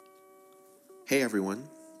Hey everyone,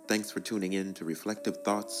 thanks for tuning in to Reflective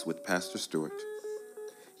Thoughts with Pastor Stewart.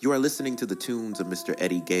 You are listening to the tunes of Mr.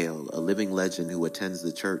 Eddie Gale, a living legend who attends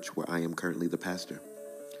the church where I am currently the pastor.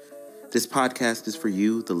 This podcast is for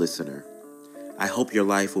you, the listener. I hope your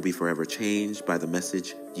life will be forever changed by the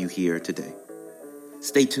message you hear today.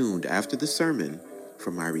 Stay tuned after the sermon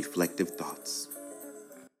for my reflective thoughts.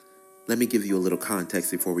 Let me give you a little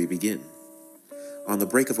context before we begin. On the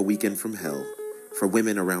break of a weekend from hell, for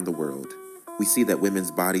women around the world, we see that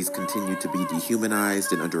women's bodies continue to be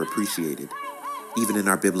dehumanized and underappreciated, even in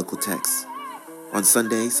our biblical texts. On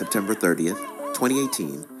Sunday, September 30th,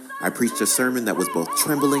 2018, I preached a sermon that was both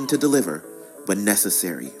trembling to deliver, but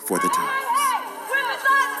necessary for the times.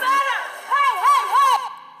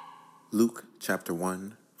 Luke chapter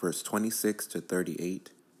 1, verse 26 to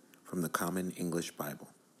 38 from the Common English Bible.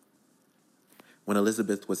 When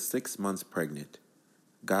Elizabeth was 6 months pregnant,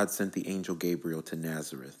 God sent the angel Gabriel to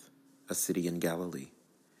Nazareth, a city in Galilee,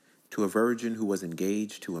 to a virgin who was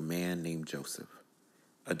engaged to a man named Joseph,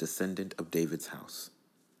 a descendant of David's house.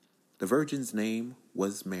 The virgin's name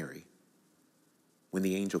was Mary. When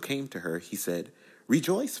the angel came to her, he said,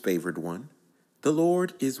 "Rejoice, favored one, the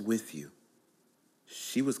Lord is with you."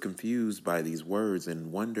 She was confused by these words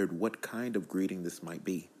and wondered what kind of greeting this might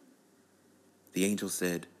be. The angel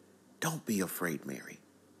said, "Don't be afraid, Mary.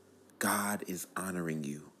 God is honoring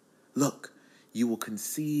you. Look, you will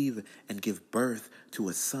conceive and give birth to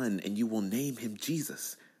a son, and you will name him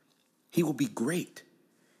Jesus. He will be great,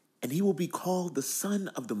 and he will be called the Son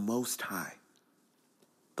of the Most High.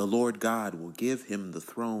 The Lord God will give him the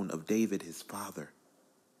throne of David his father.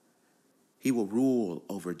 He will rule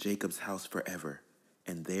over Jacob's house forever,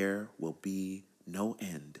 and there will be no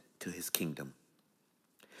end to his kingdom."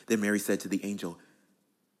 Then Mary said to the angel,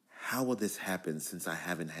 "How will this happen since I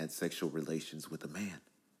haven't had sexual relations with a man?"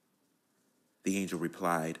 The angel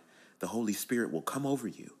replied, "The Holy Spirit will come over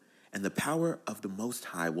you, and the power of the Most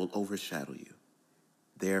High will overshadow you.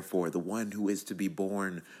 Therefore, the one who is to be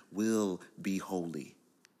born will be holy.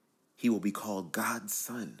 He will be called God's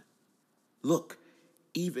Son. Look,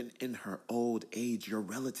 even in her old age, your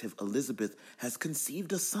relative Elizabeth has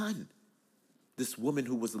conceived a son. This woman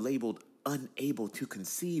who was labeled unable to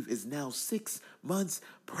conceive is now 6 months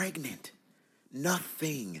pregnant.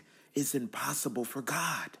 Nothing is impossible for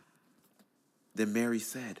God." Then Mary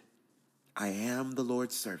said, "I am the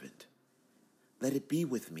Lord's servant. Let it be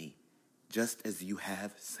with me just as you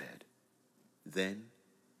have said." Then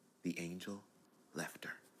the angel left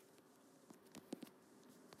her.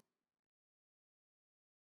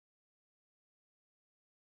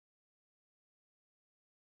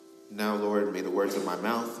 Now, Lord, may the words of my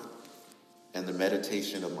mouth and the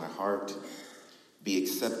meditation of my heart be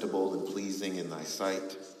acceptable and pleasing in thy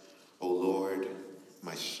sight, O Lord,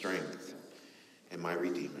 my strength and my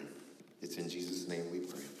Redeemer. It's in Jesus' name we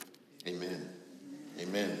pray. Amen.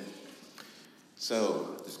 Amen.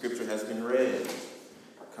 So, the scripture has been read.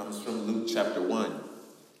 It comes from Luke chapter 1,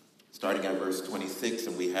 starting at verse 26,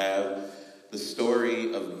 and we have the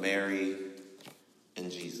story of Mary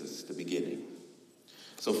and Jesus, the beginning.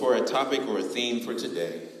 So for a topic or a theme for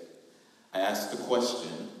today, I asked the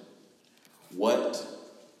question, what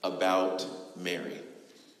about Mary?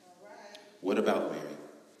 What about Mary?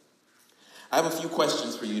 I have a few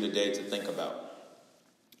questions for you today to think about.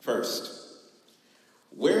 First,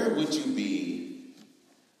 where would you be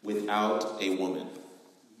without a woman?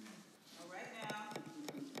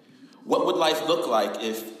 What would life look like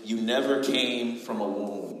if you never came from a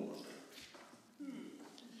womb?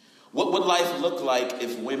 What would life look like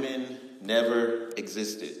if women never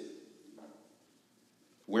existed?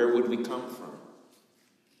 Where would we come from?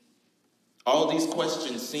 All these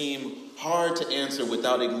questions seem hard to answer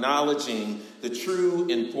without acknowledging the true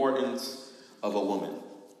importance of a woman.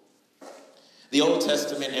 The Old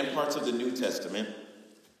Testament and parts of the New Testament,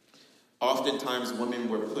 oftentimes women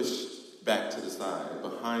were pushed back to the side,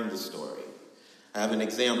 behind the story. I have an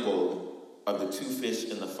example of the 2 fish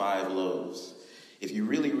and the 5 loaves. If you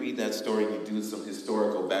really read that story and you do some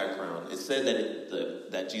historical background, it said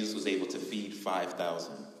that Jesus was able to feed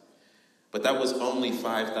 5,000. But that was only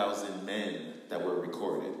 5,000 men that were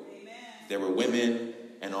recorded. Amen. There were women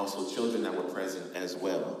and also children that were present as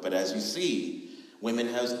well. But as you see, women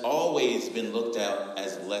has always been looked at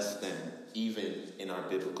as less than, even in our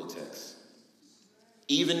biblical text.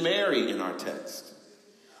 Even Mary in our text.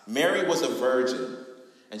 Mary was a virgin,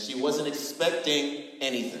 and she wasn't expecting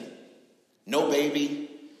anything. No baby,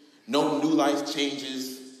 no new life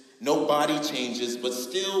changes, no body changes, but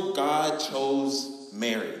still God chose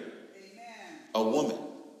Mary. A woman.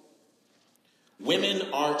 Women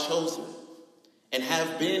are chosen and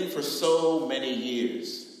have been for so many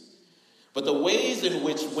years. But the ways in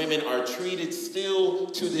which women are treated still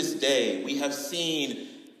to this day, we have seen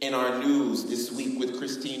in our news this week with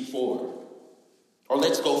Christine Ford. Or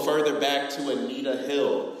let's go further back to Anita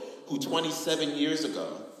Hill, who 27 years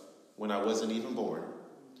ago, when I wasn't even born,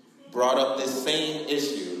 brought up this same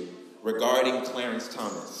issue regarding Clarence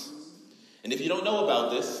Thomas. And if you don't know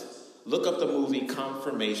about this, look up the movie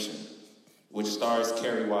Confirmation, which stars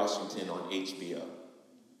Kerry Washington on HBO.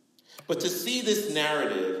 But to see this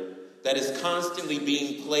narrative that is constantly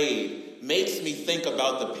being played makes me think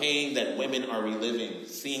about the pain that women are reliving,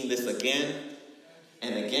 seeing this again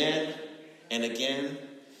and again and again,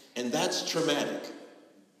 and that's traumatic.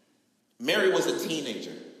 Mary was a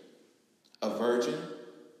teenager, a virgin,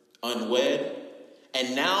 unwed,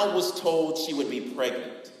 and now was told she would be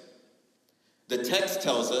pregnant. The text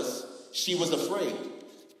tells us she was afraid.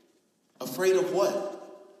 Afraid of what?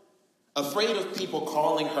 Afraid of people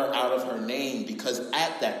calling her out of her name, because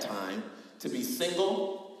at that time, to be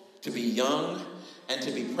single, to be young, and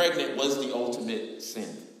to be pregnant was the ultimate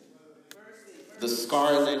sin. The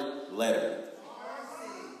scarlet letter.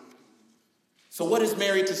 So what is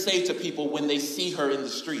Mary to say to people when they see her in the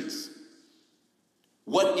streets?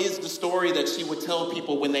 What is the story that she would tell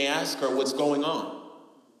people when they ask her what's going on?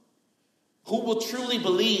 Who will truly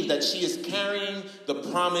believe that she is carrying the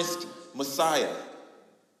promised Messiah?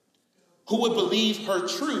 Who would believe her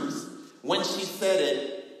truth when she said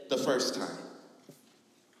it the first time?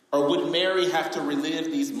 Or would Mary have to relive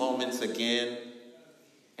these moments again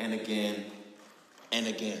and again and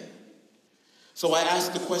again? So I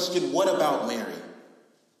ask the question, what about Mary?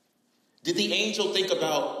 Did the angel think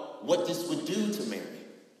about what this would do to Mary?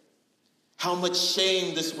 How much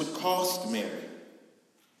shame this would cost Mary?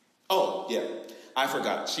 Oh, yeah, I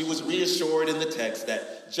forgot. She was reassured in the text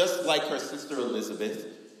that just like her sister Elizabeth,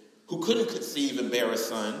 who couldn't conceive and bear a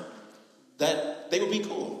son, that they would be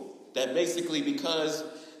cool. That basically because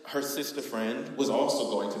her sister friend was also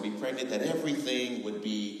going to be pregnant, that everything would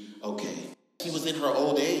be okay. She was in her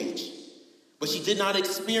old age, but she did not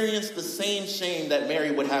experience the same shame that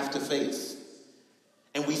Mary would have to face.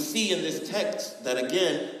 And we see in this text that,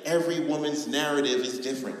 again, every woman's narrative is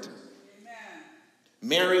different. Amen.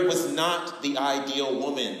 Mary was not the ideal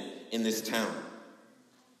woman in this town.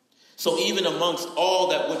 So even amongst all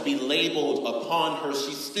that would be labeled upon her,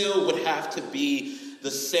 she still would have to be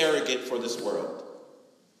the surrogate for this world.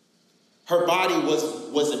 Her body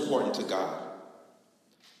was important to God.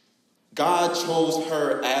 God chose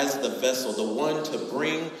her as the vessel, the one to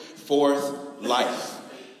bring forth life.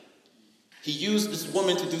 He used this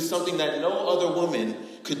woman to do something that no other woman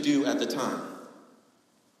could do at the time.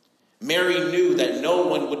 Mary knew that no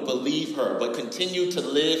one would believe her, but continued to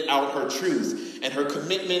live out her truth and her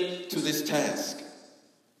commitment to this task.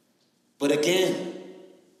 But again,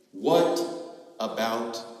 what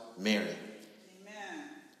about Mary? Amen.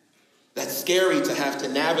 That's scary to have to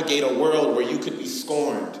navigate a world where you could be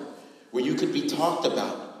scorned, where you could be talked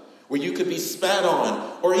about, where you could be spat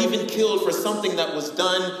on, or even killed for something that was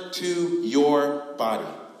done to your body.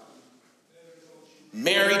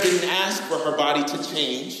 Mary didn't ask for her body to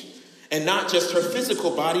change. And not just her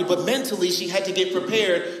physical body, but mentally she had to get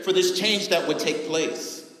prepared for this change that would take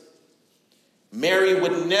place. Mary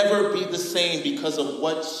would never be the same because of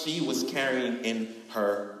what she was carrying in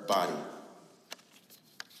her body.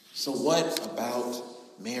 So what about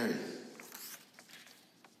Mary?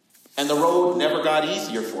 And the road never got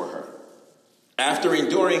easier for her. After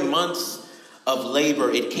enduring months of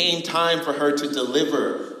labor, it came time for her to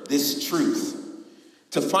deliver this truth.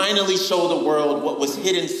 To finally show the world what was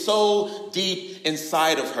hidden so deep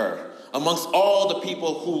inside of her, amongst all the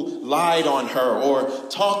people who lied on her or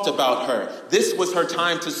talked about her. This was her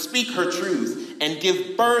time to speak her truth and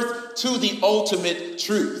give birth to the ultimate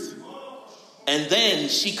truth. And then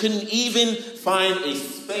she couldn't even find a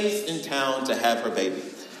space in town to have her baby.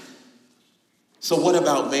 So what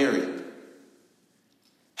about Mary?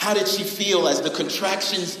 How did she feel as the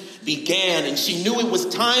contractions began and she knew it was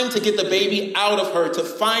time to get the baby out of her, to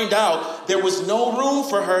find out there was no room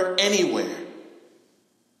for her anywhere?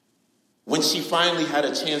 When she finally had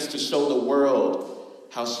a chance to show the world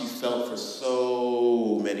how she felt for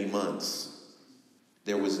so many months,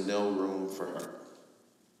 there was no room for her.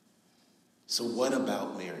 So what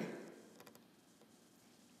about Mary?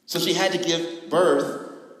 So she had to give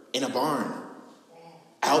birth in a barn,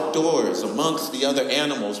 outdoors amongst the other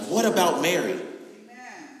animals. What about Mary?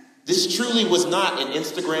 This truly was not an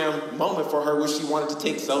Instagram moment for her where she wanted to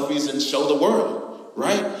take selfies and show the world,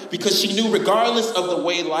 right? Because she knew regardless of the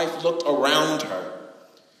way life looked around her,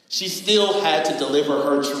 she still had to deliver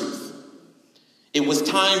her truth. It was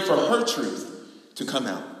time for her truth to come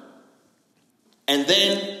out. And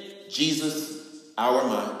then Jesus,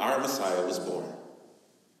 our Messiah, was born.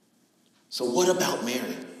 So what about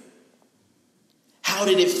Mary? How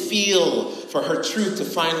did it feel for her truth to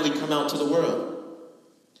finally come out to the world?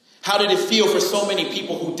 How did it feel for so many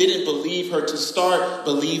people who didn't believe her to start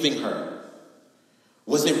believing her?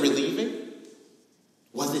 Was it relieving?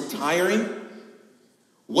 Was it tiring?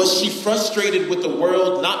 Was she frustrated with the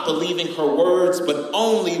world not believing her words, but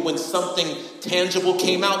only when something tangible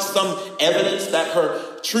came out, some evidence that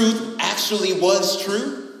her truth actually was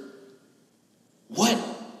true? What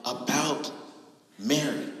about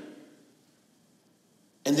Mary?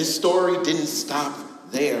 And this story didn't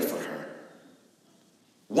stop there for her.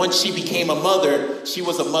 Once she became a mother, she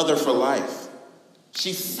was a mother for life.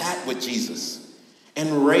 She sat with Jesus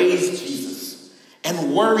and raised Jesus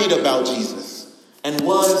and worried about Jesus and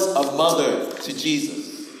was a mother to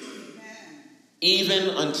Jesus, even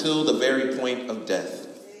until the very point of death.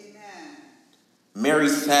 Mary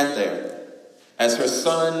sat there as her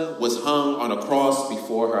son was hung on a cross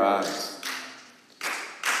before her eyes.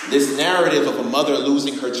 This narrative of a mother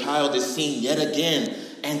losing her child is seen yet again,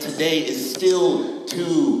 and today is still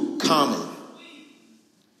too common.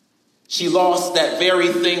 She lost that very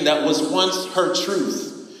thing that was once her truth,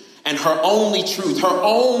 and her only truth, her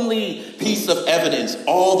only piece of evidence,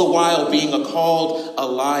 all the while being called a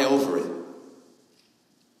lie over it.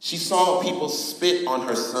 She saw people spit on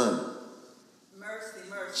her son.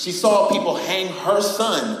 She saw people hang her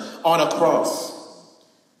son on a cross.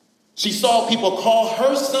 She saw people call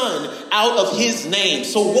her son out of his name.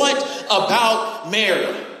 So what about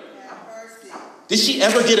Mary? Did she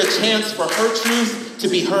ever get a chance for her truth to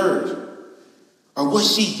be heard? Or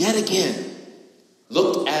was she yet again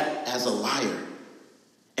looked at as a liar?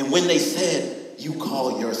 And when they said, "You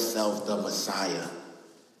call yourself the Messiah,"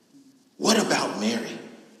 what about Mary?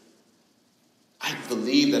 I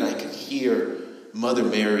believe that I could hear Mother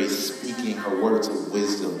Mary speaking her words of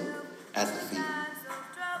wisdom at the feet.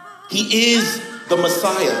 He is the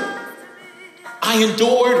Messiah. I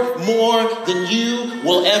endured more than you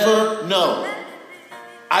will ever know.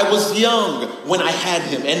 I was young when I had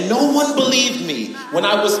him, and no one believed me when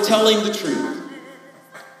I was telling the truth.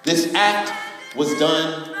 This act was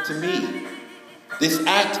done to me. This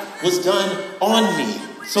act was done on me.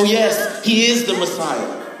 So yes, he is the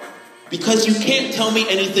Messiah, because you can't tell me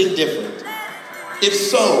anything different. If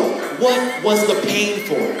so, what was the pain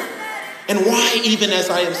for? And why, even as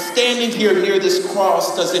I am standing here near this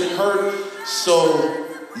cross, does it hurt so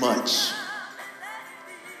much?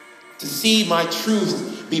 To see my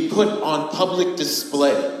truth be put on public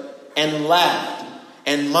display and laughed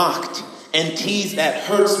and mocked and teased at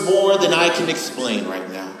hurts more than I can explain right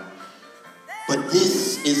now. But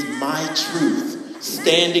this is my truth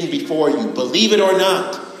standing before you. Believe it or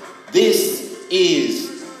not, this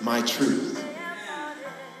is my truth.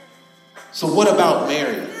 So what about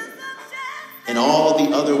Mary and all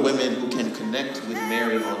the other women who can connect with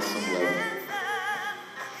Mary on some level?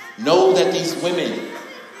 Know that these women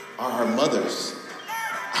are our mothers,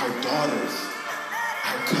 our daughters,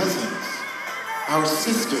 our cousins, our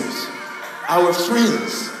sisters, our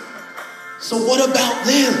friends. So what about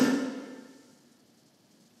them?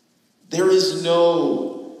 There is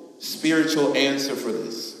no spiritual answer for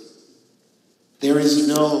this. There is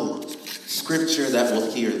no scripture that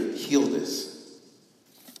will heal this.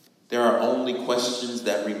 There are only questions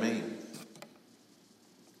that remain.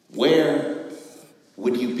 Where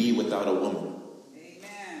would you be without a woman?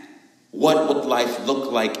 Amen. What would life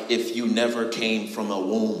look like if you never came from a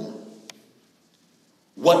womb?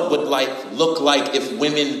 What would life look like if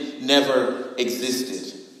women never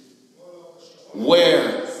existed?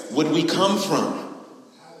 Where would we come from?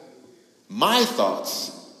 My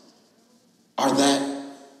thoughts are that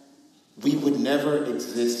we would never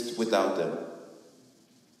exist without them.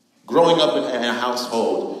 Growing up in a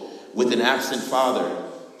household with an absent father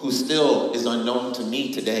who still is unknown to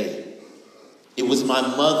me today, it was my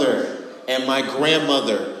mother and my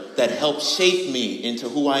grandmother that helped shape me into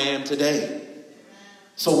who I am today.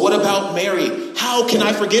 So what about Mary? How can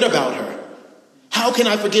I forget about her? How can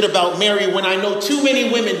I forget about Mary when I know too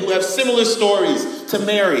many women who have similar stories to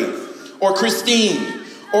Mary or Christine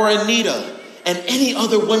or Anita and any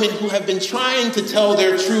other women who have been trying to tell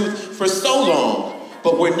their truth for so long,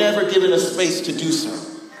 but were never given a space to do so?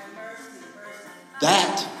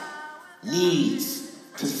 That needs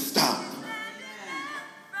to stop.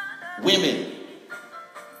 Women,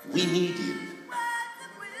 we need you.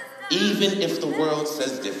 Even if the world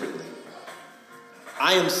says differently.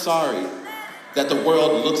 I am sorry that the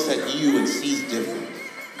world looks at you and sees different.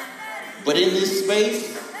 But in this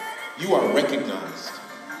space, you are recognized.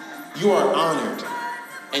 You are honored.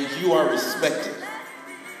 And you are respected.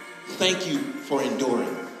 Thank you for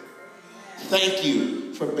enduring. Thank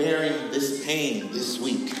you for bearing this pain this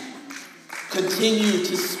week. Continue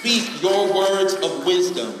to speak your words of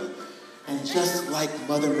wisdom. And just like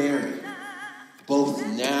Mother Mary, both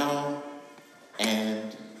now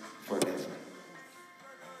and forever.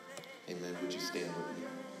 Amen. Would you stand with me?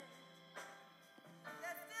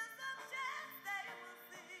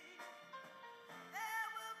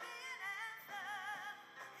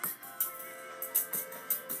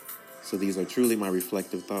 So these are truly my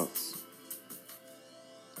reflective thoughts.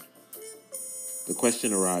 The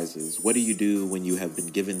question arises, what do you do when you have been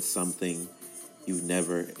given something you've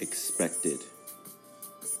never expected?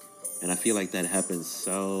 And I feel like that happens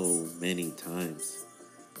so many times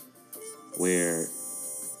where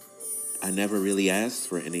I never really asked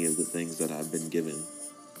for any of the things that I've been given.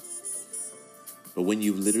 But when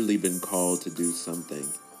you've literally been called to do something,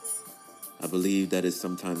 I believe that is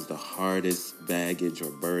sometimes the hardest baggage or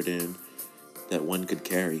burden that one could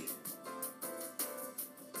carry.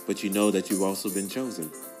 But you know that you've also been chosen.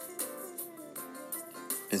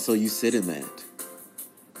 And so you sit in that.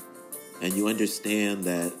 And you understand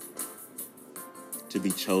that to be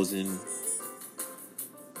chosen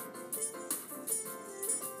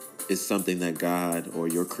is something that God or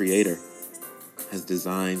your Creator has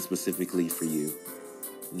designed specifically for you.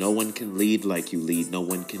 No one can lead like you lead. No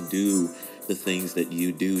one can do the things that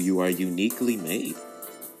you do. You are uniquely made.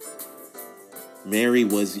 Mary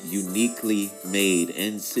was uniquely made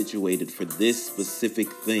and situated for this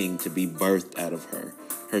specific thing to be birthed out of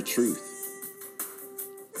her truth.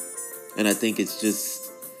 And I think it's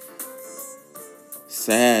just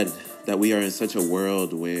sad that we are in such a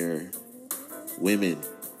world where women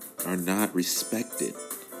are not respected.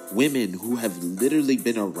 Women who have literally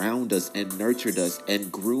been around us and nurtured us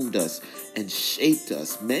and groomed us and shaped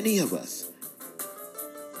us. Many of us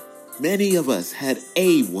had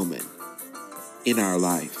a woman in our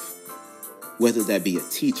life, whether that be a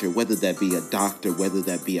teacher, whether that be a doctor, whether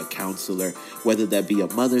that be a counselor, whether that be a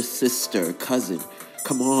mother, sister, cousin.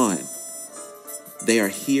 Come on. They are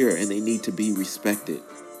here and they need to be respected.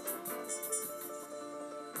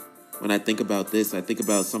 When I think about this, I think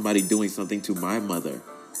about somebody doing something to my mother,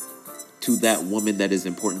 to that woman that is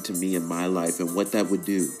important to me in my life, and what that would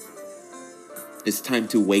do. It's time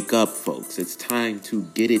to wake up, folks. It's time to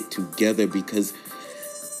get it together because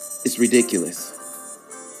it's ridiculous.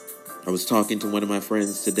 I was talking to one of my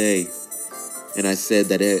friends today, and I said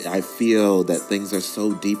that I feel that things are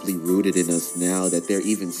so deeply rooted in us now that they're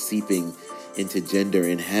even seeping into gender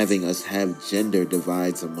and having us have gender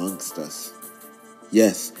divides amongst us.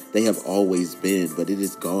 Yes, they have always been, but it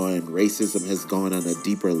is gone. Racism has gone on a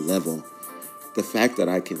deeper level. The fact that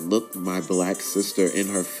I can look my black sister in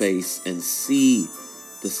her face and see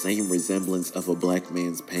the same resemblance of a black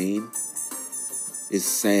man's pain is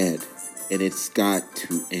sad, and it's got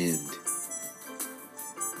to end.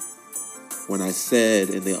 When I said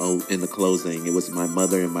in the closing, it was my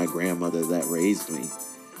mother and my grandmother that raised me,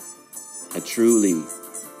 I truly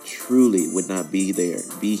would not be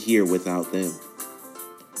here without them.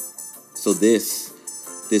 So this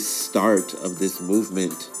start of this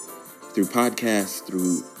movement, through podcasts,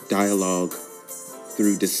 through dialogue,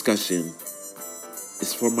 through discussion,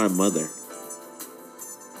 is for my mother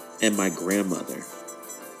and my grandmother.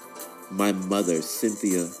 My mother,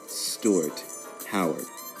 Cynthia Stewart Howard.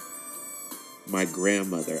 My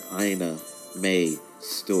grandmother, Ina Mae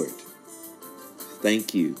Stewart.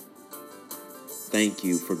 Thank you. Thank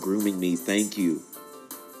you for grooming me. Thank you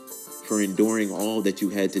for enduring all that you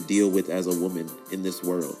had to deal with as a woman in this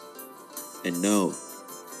world. And know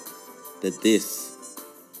that this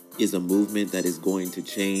is a movement that is going to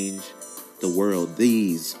change the world.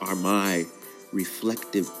 These are my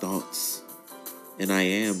reflective thoughts. And I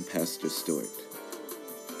am Pastor Stewart,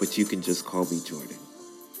 but you can just call me Jordan.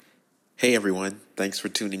 Hey everyone, thanks for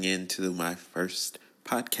tuning in to my first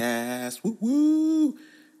podcast. Woo woo!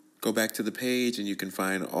 Go back to the page and you can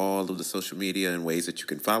find all of the social media and ways that you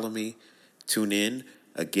can follow me. Tune in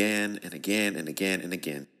again and again and again and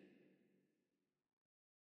again.